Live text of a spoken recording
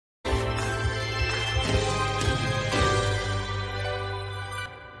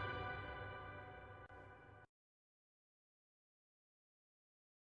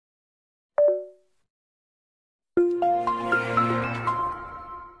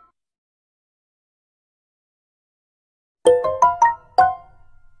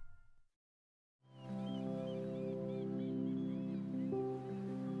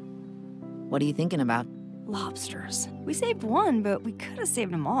What are you thinking about? Lobsters. We saved one, but we could have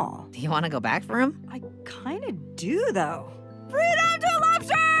saved them all. Do you want to go back for him? I kind of do, though. Freedom to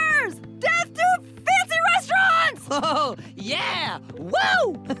lobsters! Death to fancy restaurants! Oh, yeah!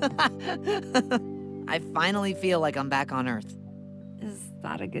 Woo! I finally feel like I'm back on Earth. Is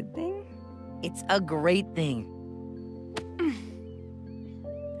that a good thing? It's a great thing.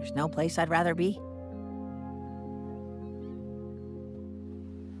 There's no place I'd rather be.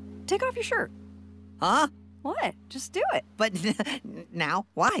 Take off your shirt. Huh? What? Just do it. But now,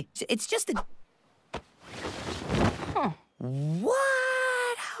 why? It's just a... Huh.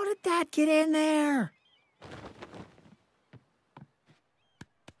 What? How did that get in there?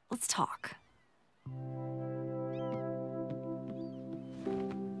 Let's talk.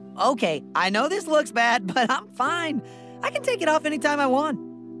 Okay, I know this looks bad, but I'm fine. I can take it off anytime I want.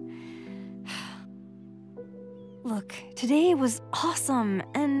 Look, today was awesome,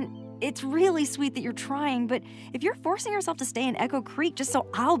 and it's really sweet that you're trying, but if you're forcing yourself to stay in Echo Creek just so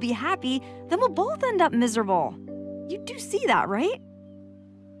I'll be happy, then we'll both end up miserable. You do see that, right?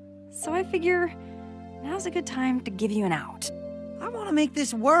 So I figure now's a good time to give you an out. I want to make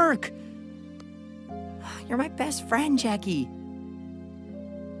this work. You're my best friend, Jackie.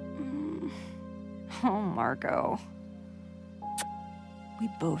 Oh, Marco. We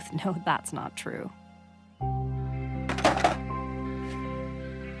both know that's not true.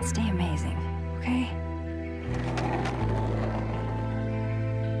 Stay amazing, okay?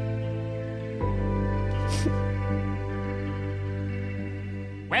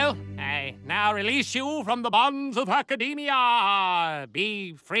 Well, I now release you from the bonds of academia.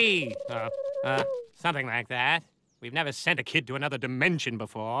 Be free. Something like that. We've never sent a kid to another dimension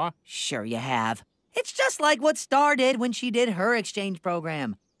before. Sure you have. It's just like what Star did when she did her exchange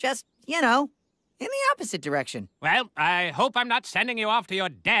program. Just, you know, in the opposite direction. Well, I hope I'm not sending you off to your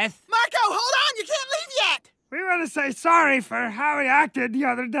death. Marco, hold on! You can't leave yet! We want to say sorry for how we acted the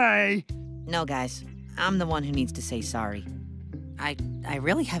other day. No, guys. I'm the one who needs to say sorry. I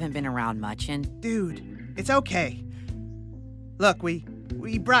really haven't been around much, and... Dude, it's okay. Look, we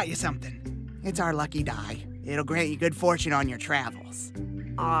brought you something. It's our lucky die. It'll grant you good fortune on your travels.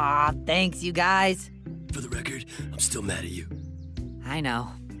 Aw, thanks, you guys. For the record, I'm still mad at you. I know,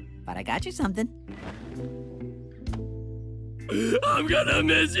 but I got you something. I'm gonna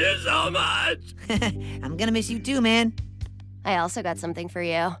miss you so much! I'm gonna miss you too, man. I also got something for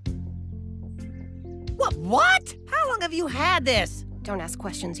you. What? How long have you had this? Don't ask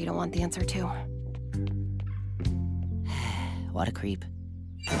questions you don't want the answer to. What a creep.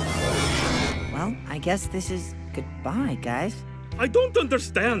 Well, I guess this is goodbye, guys. I don't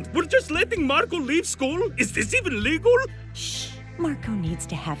understand. We're just letting Marco leave school? Is this even legal? Shh. Marco needs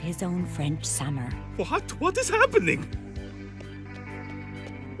to have his own French summer. What? What is happening?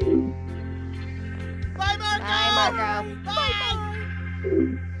 Bye, Marco! Bye, Marco.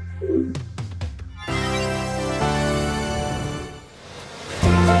 Bye!